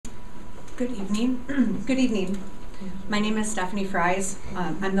Good evening. Good evening. My name is Stephanie Fries.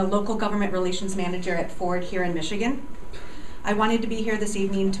 I'm the local government relations manager at Ford here in Michigan. I wanted to be here this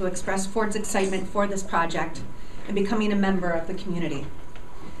evening to express Ford's excitement for this project and becoming a member of the community.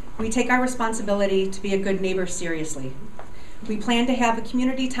 We take our responsibility to be a good neighbor seriously. We plan to have a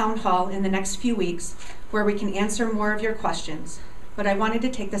community town hall in the next few weeks where we can answer more of your questions, but I wanted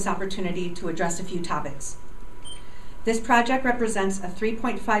to take this opportunity to address a few topics. This project represents a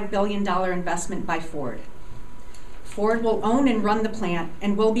 $3.5 billion investment by Ford. Ford will own and run the plant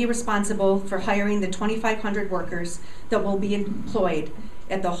and will be responsible for hiring the 2,500 workers that will be employed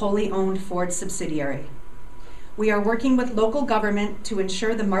at the wholly owned Ford subsidiary. We are working with local government to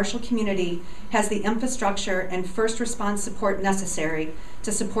ensure the Marshall community has the infrastructure and first response support necessary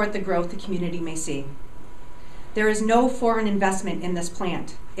to support the growth the community may see. There is no foreign investment in this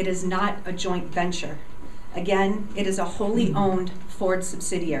plant. It is not a joint venture. Again, it is a wholly owned Ford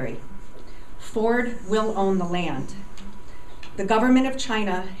subsidiary. Ford will own the land. The government of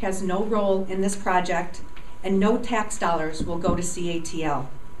China has no role in this project, and no tax dollars will go to CATL.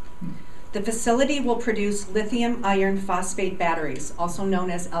 The facility will produce lithium iron phosphate batteries, also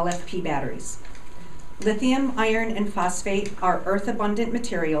known as LFP batteries. Lithium, iron, and phosphate are earth-abundant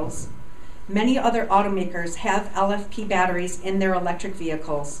materials. Many other automakers have LFP batteries in their electric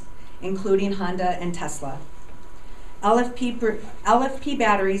vehicles, including Honda and Tesla. LFP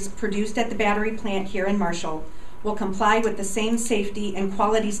batteries produced at the battery plant here in Marshall will comply with the same safety and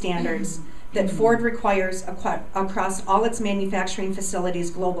quality standards that Ford requires across all its manufacturing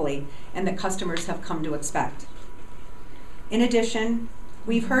facilities globally and that customers have come to expect. In addition,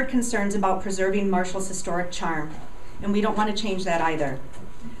 we've heard concerns about preserving Marshall's historic charm, and we don't want to change that either.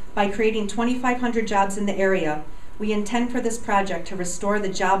 By creating 2,500 jobs in the area, we intend for this project to restore the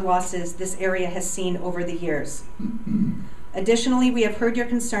job losses this area has seen over the years. Additionally, we have heard your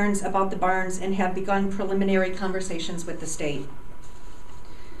concerns about the barns and have begun preliminary conversations with the state.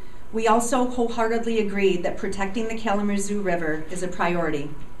 We also wholeheartedly agree that protecting the Kalamazoo River is a priority.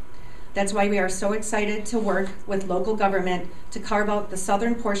 That's why we are so excited to work with local government to carve out the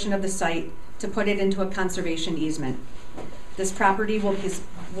southern portion of the site to put it into a conservation easement. This property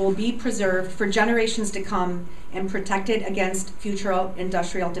will be preserved for generations to come and protected against future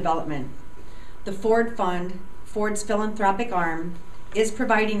industrial development. The Ford Fund, Ford's philanthropic arm, is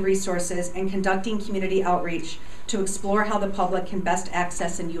providing resources and conducting community outreach to explore how the public can best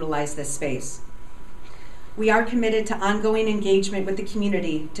access and utilize this space. We are committed to ongoing engagement with the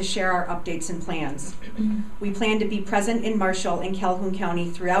community to share our updates and plans. We plan to be present in Marshall and Calhoun County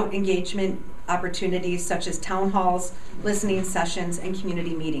throughout engagement opportunities such as town halls, listening sessions, and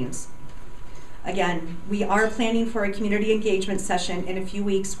community meetings. Again, we are planning for a community engagement session in a few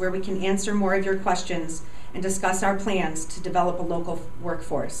weeks where we can answer more of your questions and discuss our plans to develop a local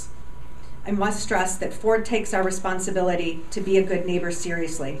workforce. I must stress that Ford takes our responsibility to be a good neighbor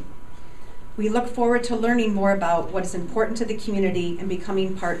seriously. We look forward to learning more about what is important to the community and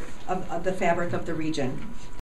becoming part of the fabric of the region.